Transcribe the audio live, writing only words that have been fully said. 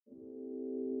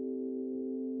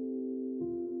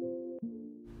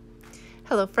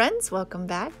Hello friends, welcome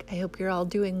back. I hope you're all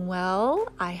doing well.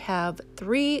 I have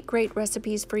 3 great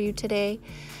recipes for you today.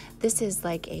 This is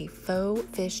like a faux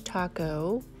fish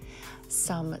taco,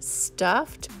 some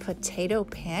stuffed potato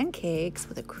pancakes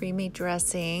with a creamy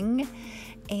dressing,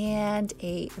 and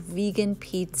a vegan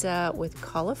pizza with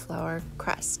cauliflower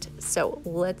crust. So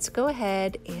let's go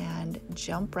ahead and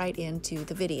jump right into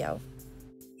the video.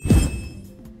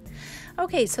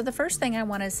 Okay, so the first thing I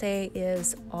want to say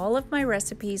is all of my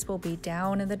recipes will be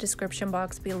down in the description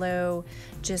box below.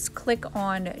 Just click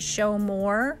on show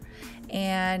more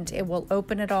and it will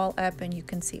open it all up and you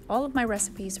can see all of my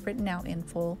recipes written out in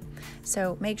full.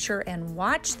 So make sure and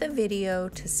watch the video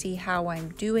to see how I'm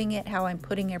doing it, how I'm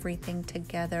putting everything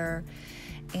together.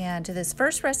 And this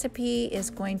first recipe is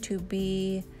going to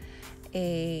be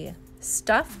a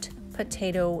stuffed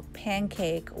potato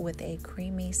pancake with a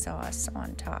creamy sauce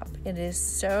on top. It is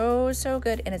so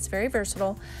good and it's very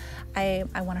versatile. I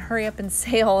want to hurry up and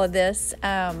say all of this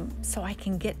so I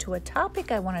can get to a topic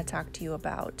I want to talk to you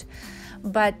about.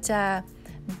 But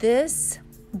this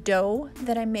dough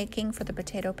that I'm making for the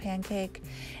potato pancake,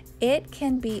 it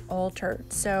can be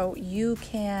altered. So you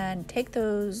can take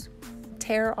those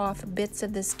tear off bits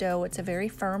of this dough. It's a very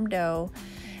firm dough.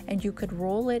 And you could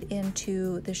roll it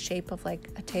into the shape of like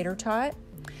a tater tot,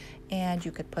 and you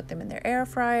could put them in their air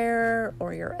fryer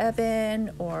or your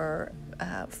oven, or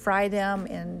fry them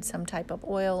in some type of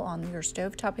oil on your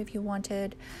stovetop if you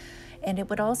wanted. And it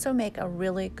would also make a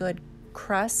really good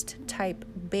crust type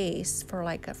base for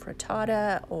like a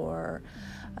frittata or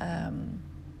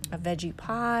a veggie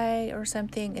pie or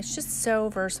something. It's just so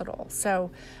versatile.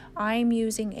 So I'm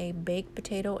using a baked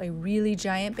potato, a really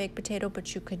giant baked potato,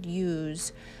 but you could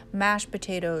use mashed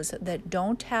potatoes that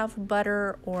don't have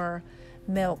butter or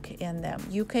milk in them.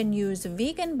 You can use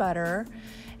vegan butter,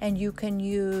 and you can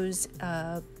use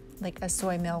like a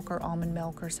soy milk or almond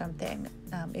milk or something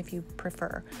if you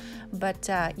prefer. But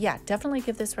yeah, definitely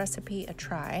give this recipe a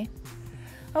try.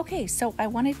 Okay, so I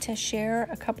wanted to share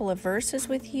a couple of verses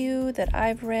with you that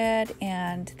I've read,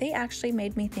 and they actually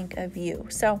made me think of you.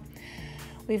 So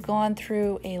we've gone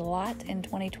through a lot in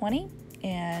 2020,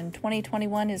 and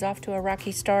 2021 is off to a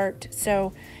rocky start.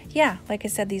 So yeah, like I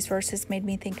said, these verses made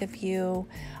me think of you.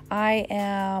 I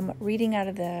am reading out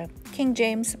of the King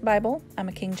James Bible. I'm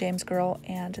a King James girl,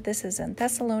 and this is in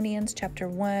Thessalonians chapter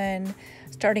 1,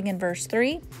 starting in verse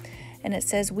 3. And it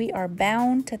says, "We are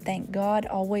bound to thank God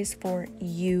always for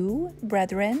you,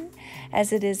 brethren,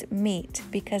 as it is meet,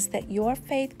 because that your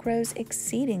faith grows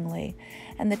exceedingly,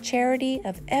 and the charity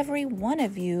of every one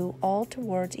of you all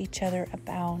towards each other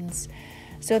abounds,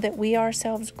 so that we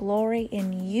ourselves glory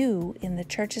in you in the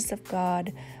churches of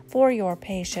God for your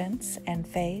patience and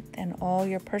faith and all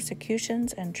your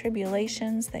persecutions and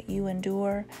tribulations that you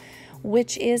endure,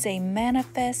 which is a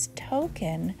manifest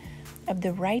token of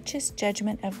the righteous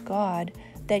judgment of God,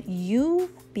 that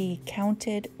you be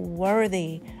counted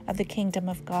worthy of the kingdom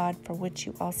of God, for which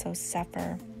you also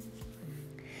suffer.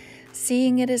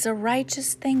 Seeing it is a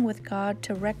righteous thing with God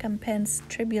to recompense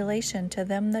tribulation to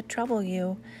them that trouble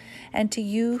you, and to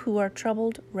you who are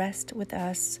troubled rest with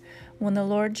us, when the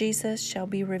Lord Jesus shall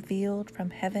be revealed from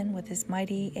heaven with his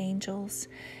mighty angels,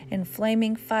 in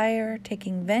flaming fire,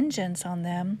 taking vengeance on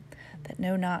them that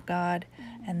know not God,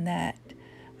 and that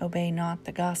obey not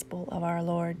the gospel of our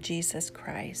Lord Jesus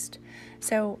Christ."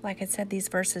 So, like I said, these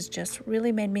verses just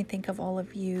really made me think of all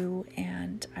of you,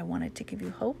 and I wanted to give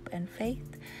you hope and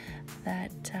faith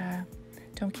that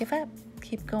don't give up,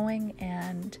 keep going,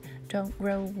 and don't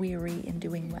grow weary in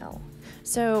doing well.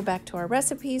 So back to our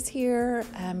recipes here.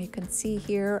 You can see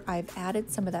here I've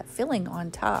added some of that filling on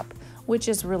top, which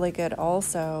is really good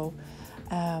also.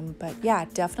 But yeah,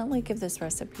 definitely give this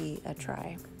recipe a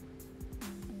try.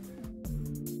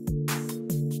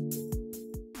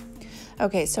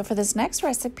 Okay, so for this next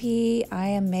recipe, I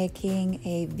am making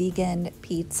a vegan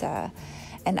pizza.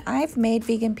 And I've made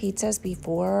vegan pizzas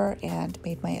before and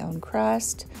made my own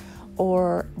crust,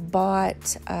 or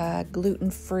bought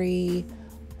gluten-free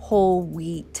whole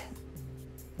wheat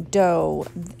dough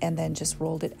and then just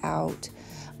rolled it out.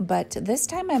 But this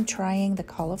time I'm trying the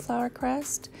cauliflower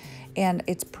crust, and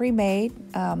it's pre-made.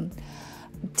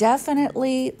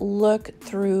 Definitely look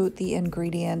through the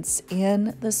ingredients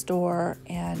in the store,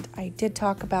 and I did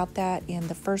talk about that in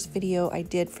the first video I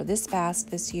did for this fast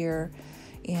this year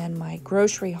in my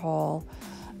grocery haul.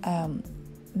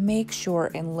 Make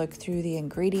sure and look through the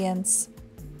ingredients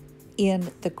in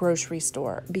the grocery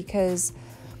store, because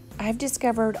I've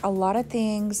discovered a lot of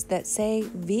things that say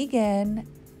vegan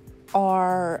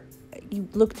are, you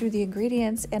look through the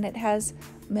ingredients and it has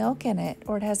milk in it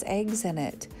or it has eggs in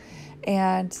it.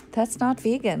 And that's not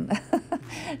vegan.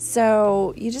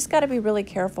 So you just got to be really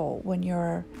careful when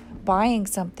you're buying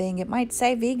something. It might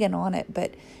say vegan on it,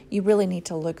 but you really need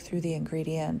to look through the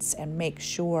ingredients and make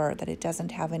sure that it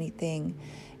doesn't have anything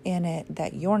in it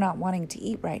that you're not wanting to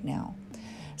eat right now.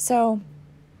 So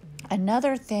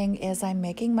another thing is I'm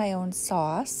making my own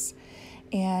sauce,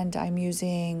 and I'm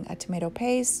using a tomato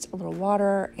paste, a little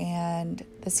water, and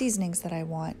the seasonings that I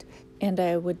want. And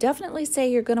I would definitely say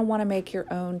you're going to want to make your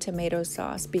own tomato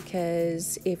sauce,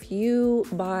 because if you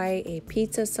buy a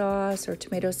pizza sauce or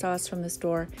tomato sauce from the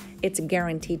store, it's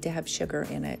guaranteed to have sugar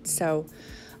in it. So,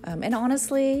 and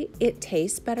honestly, it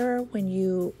tastes better when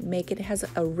you make it. It has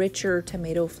a richer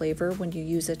tomato flavor when you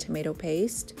use a tomato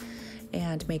paste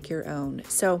and make your own.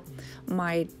 So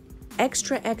my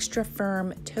extra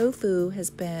firm tofu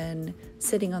has been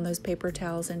sitting on those paper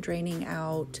towels and draining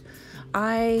out.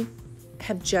 I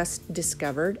have just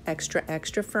discovered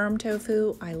extra firm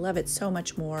tofu. I love it so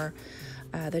much more.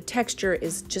 The texture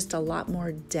is just a lot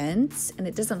more dense, and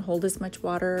it doesn't hold as much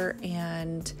water.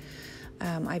 And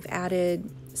I've added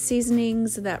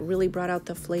seasonings that really brought out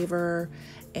the flavor,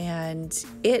 and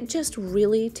it just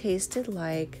really tasted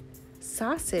like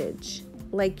sausage.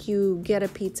 Like you get a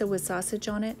pizza with sausage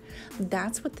on it.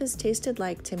 That's what this tasted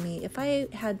like to me. If I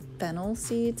had fennel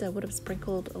seeds, I would have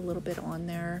sprinkled a little bit on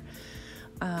there.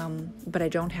 But I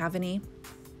don't have any.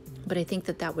 But I think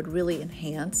that would really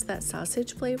enhance that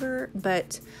sausage flavor.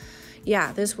 But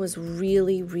yeah, this was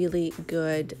really, really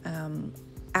good.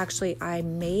 Actually, I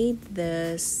made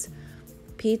this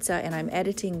pizza and I'm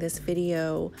editing this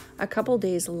video a couple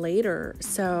days later.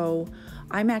 So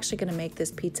I'm actually going to make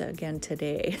this pizza again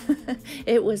today.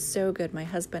 It was so good. My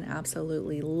husband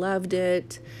absolutely loved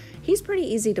it. He's pretty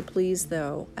easy to please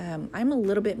though. I'm a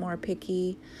little bit more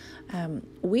picky.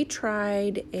 We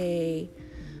tried a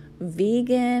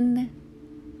vegan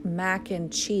mac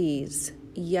and cheese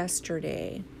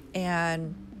yesterday,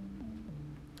 and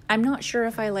I'm not sure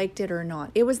if I liked it or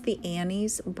not. It was the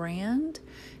Annie's brand.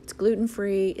 It's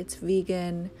gluten-free, it's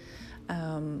vegan,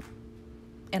 and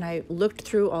I looked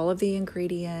through all of the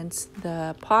ingredients.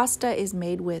 The pasta is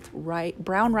made with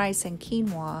brown rice and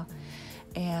quinoa,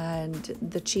 and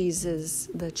the cheese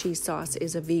sauce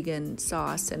is a vegan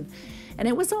sauce, and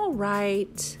it was all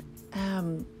right.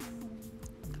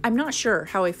 I'm not sure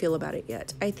how I feel about it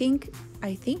yet. I think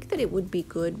that it would be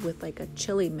good with like a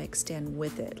chili mixed in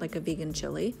with it, like a vegan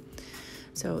chili.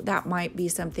 So that might be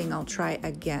something I'll try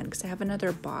again, because I have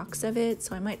another box of it,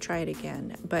 so I might try it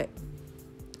again. But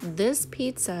this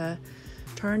pizza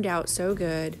turned out so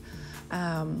good.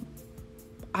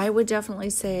 I would definitely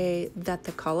say that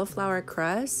the cauliflower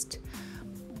crust,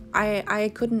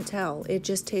 I couldn't tell. It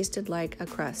just tasted like a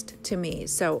crust to me.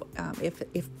 So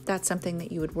if that's something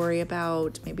that you would worry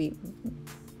about, maybe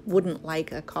wouldn't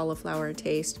like a cauliflower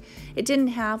taste, it didn't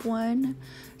have one.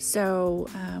 So,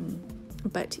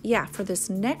 but yeah, for this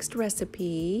next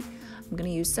recipe, I'm going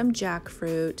to use some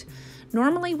jackfruit.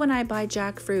 Normally when I buy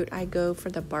jackfruit, I go for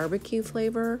the barbecue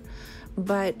flavor,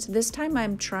 but this time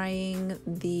I'm trying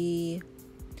the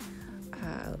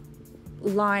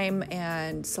lime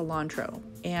and cilantro,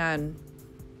 and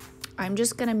I'm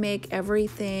just gonna make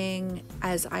everything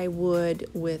as I would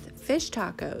with fish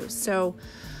tacos. So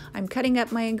I'm cutting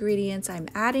up my ingredients, I'm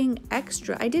adding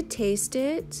extra. I did taste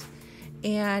it,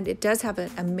 and it does have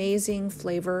an amazing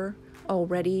flavor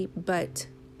already, but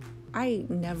I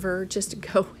never just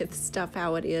go with stuff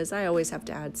how it is. I always have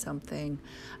to add something.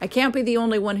 I can't be the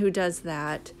only one who does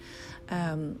that.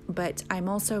 But I'm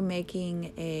also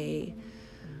making a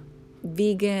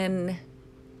vegan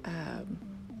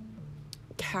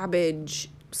cabbage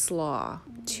slaw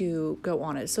to go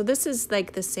on it. So this is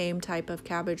like the same type of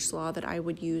cabbage slaw that I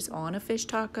would use on a fish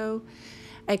taco,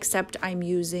 except I'm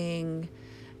using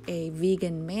a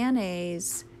vegan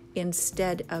mayonnaise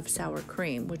instead of sour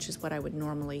cream, which is what I would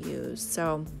normally use.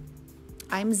 So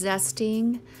I'm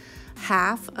zesting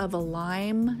half of a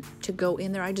lime to go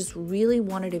in there. I just really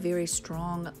wanted a very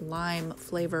strong lime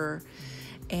flavor.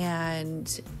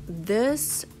 And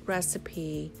this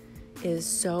recipe is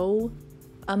so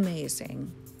amazing.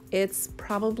 It's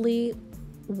probably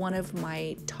one of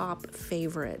my top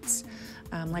favorites.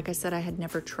 Like I said, I had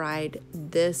never tried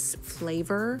this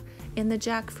flavor in the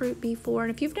jackfruit before.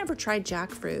 And if you've never tried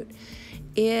jackfruit,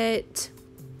 it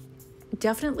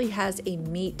definitely has a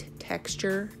meat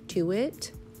texture to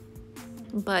it,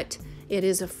 but it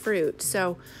is a fruit.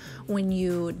 So when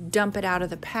you dump it out of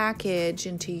the package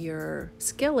into your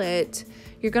skillet,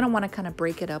 you're going to want to kind of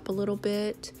break it up a little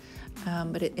bit.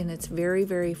 And it's very,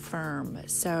 very firm.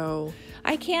 So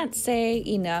I can't say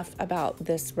enough about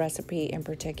this recipe in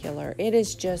particular. It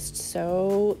is just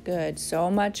so good, so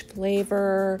much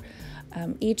flavor.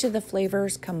 Each of the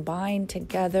flavors combined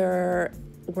together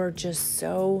were just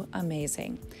so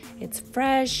amazing. It's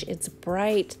fresh, it's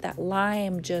bright, that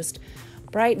lime just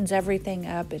brightens everything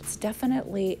up. It's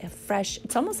definitely a fresh,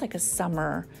 it's almost like a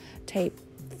summer type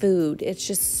food. It's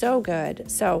just so good.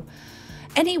 So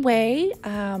anyway,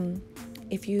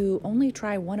 if you only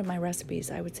try one of my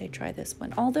recipes, I would say try this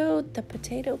one. Although the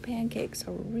potato pancakes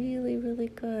are really, really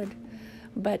good.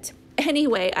 But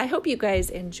anyway, I hope you guys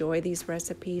enjoy these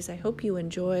recipes. I hope you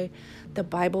enjoy the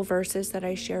Bible verses that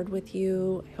I shared with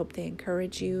you. I hope they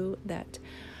encourage you that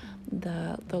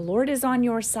the Lord is on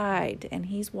your side, and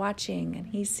He's watching, and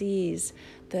He sees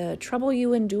the trouble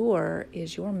you endure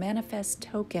is your manifest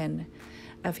token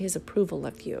of His approval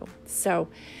of you. So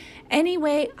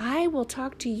anyway, I will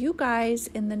talk to you guys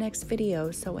in the next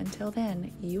video. So until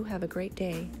then, you have a great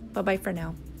day. Bye-bye for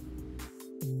now.